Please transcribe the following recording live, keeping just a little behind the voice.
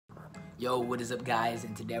Yo, what is up guys?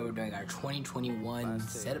 And today we're doing our 2021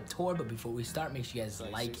 setup tour, but before we start, make sure you guys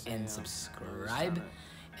like and subscribe.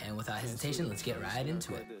 And without hesitation, let's get right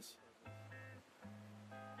into it.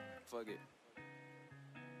 Fuck it.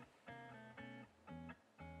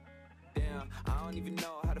 Damn, I don't even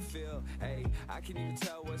know how to feel. Hey, I can't even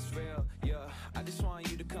tell what's real. Yeah, I just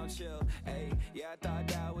want you to come chill. Hey, yeah, I thought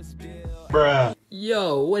that was a deal. Bruh.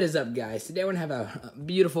 Yo, what is up guys? Today we're gonna have a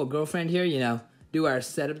beautiful girlfriend here, do our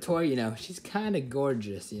setup tour. She's kind of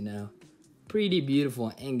gorgeous, pretty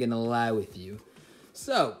beautiful, ain't gonna lie with you.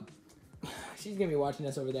 So she's gonna be watching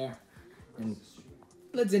us over there, and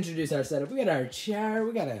let's introduce our setup. We got our chair,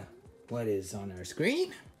 we got what is on our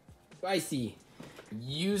screen? I see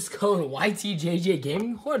use code YTJJ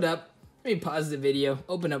Gaming. Hold up, let me pause the video,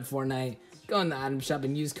 open up Fortnite, go in the item shop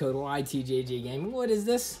and use code YTJJ Gaming. What is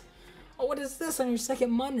this? Oh, what is this on your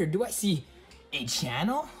second monitor? Do I see a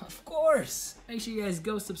channel? Of course. Make sure you guys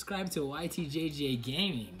go subscribe to YTJJ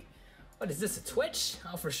Gaming. What is this, a Twitch?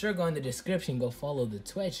 I'll for sure go in the description, go follow the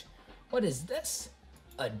Twitch. What is this?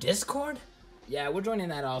 A Discord? Yeah, we're joining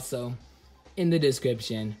that also in the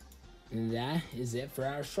description. And that is it for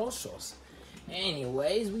our socials.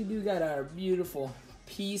 Anyways, we do got our beautiful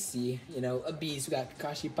PC, a beast. We got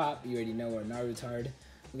Kakashi Pop, you already know, our Naruto.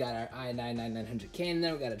 We got our i9-9900K in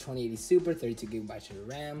there. We got a 2080 Super, 32 gigabytes of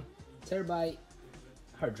RAM, terabyte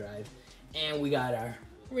hard drive, and we got our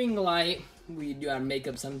ring light. We do our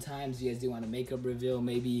makeup sometimes. You guys do want a makeup reveal?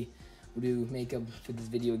 Maybe we'll do makeup for this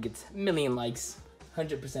video. It gets 1 million likes,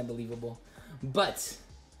 100% believable. But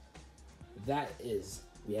that is,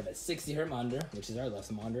 we have a 60 hertz monitor, which is our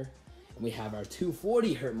left monitor, and we have our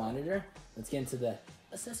 240 hertz monitor. Let's get into the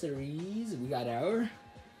accessories. We got our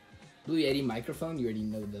Blue Yeti microphone, you already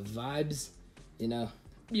know the vibes,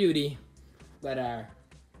 beauty. Got our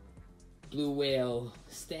Blue Whale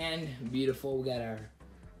stand, beautiful. We got our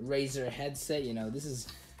Razer headset, this is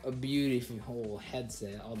a beautiful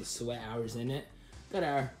headset, all the sweat hours in it. Got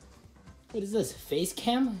our, what is this, face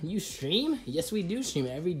cam? You stream? Yes, we do stream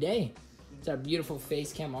every day. It's our beautiful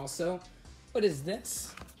face cam also. What is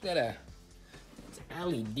this? Got a, it's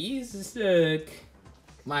LEDs, sick.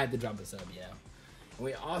 Might have to drop this up,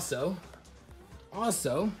 We also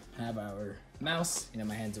have our mouse.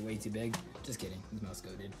 My hands are way too big. Just kidding, this mouse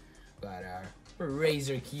goated. Got our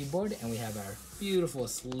Razer keyboard, and we have our beautiful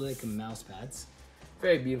slick mouse pads.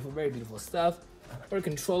 Very beautiful stuff. We're a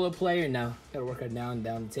controller player now. Gotta work it down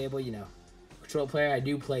the table, Controller player, I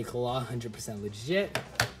do play Claw, 100% legit.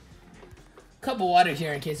 Couple water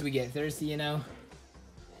here in case we get thirsty, in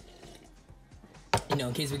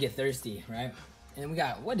case we get thirsty, right? And we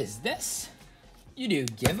got, what is this? You do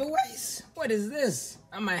giveaways? What is this?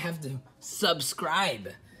 I might have to subscribe.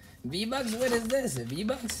 V-Bucks? What is this?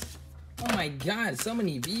 V-Bucks? Oh my god, so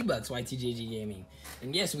many V-Bucks, YTJG Gaming.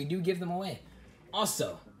 And yes, we do give them away.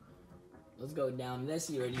 Also, let's go down this.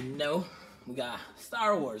 You already know. We got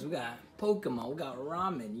Star Wars, we got Pokemon, we got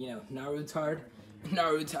ramen,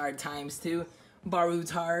 Naruto times 2.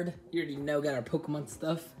 Barutard, you already know, got our Pokemon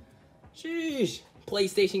stuff. Sheesh.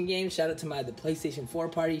 PlayStation games, shout out to the PlayStation 4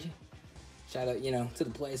 party. Shout out, to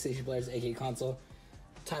the PlayStation players, aka console.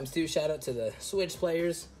 Times 2, shout out to the Switch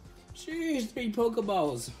players. Sheesh, 3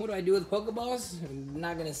 Pokeballs. What do I do with Pokeballs? I'm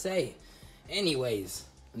not gonna say. Anyways,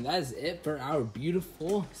 and that is it for our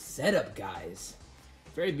beautiful setup, guys.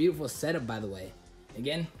 Very beautiful setup, by the way.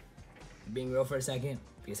 Again, being real for a second,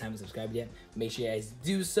 if you guys haven't subscribed yet, make sure you guys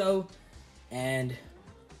do so. And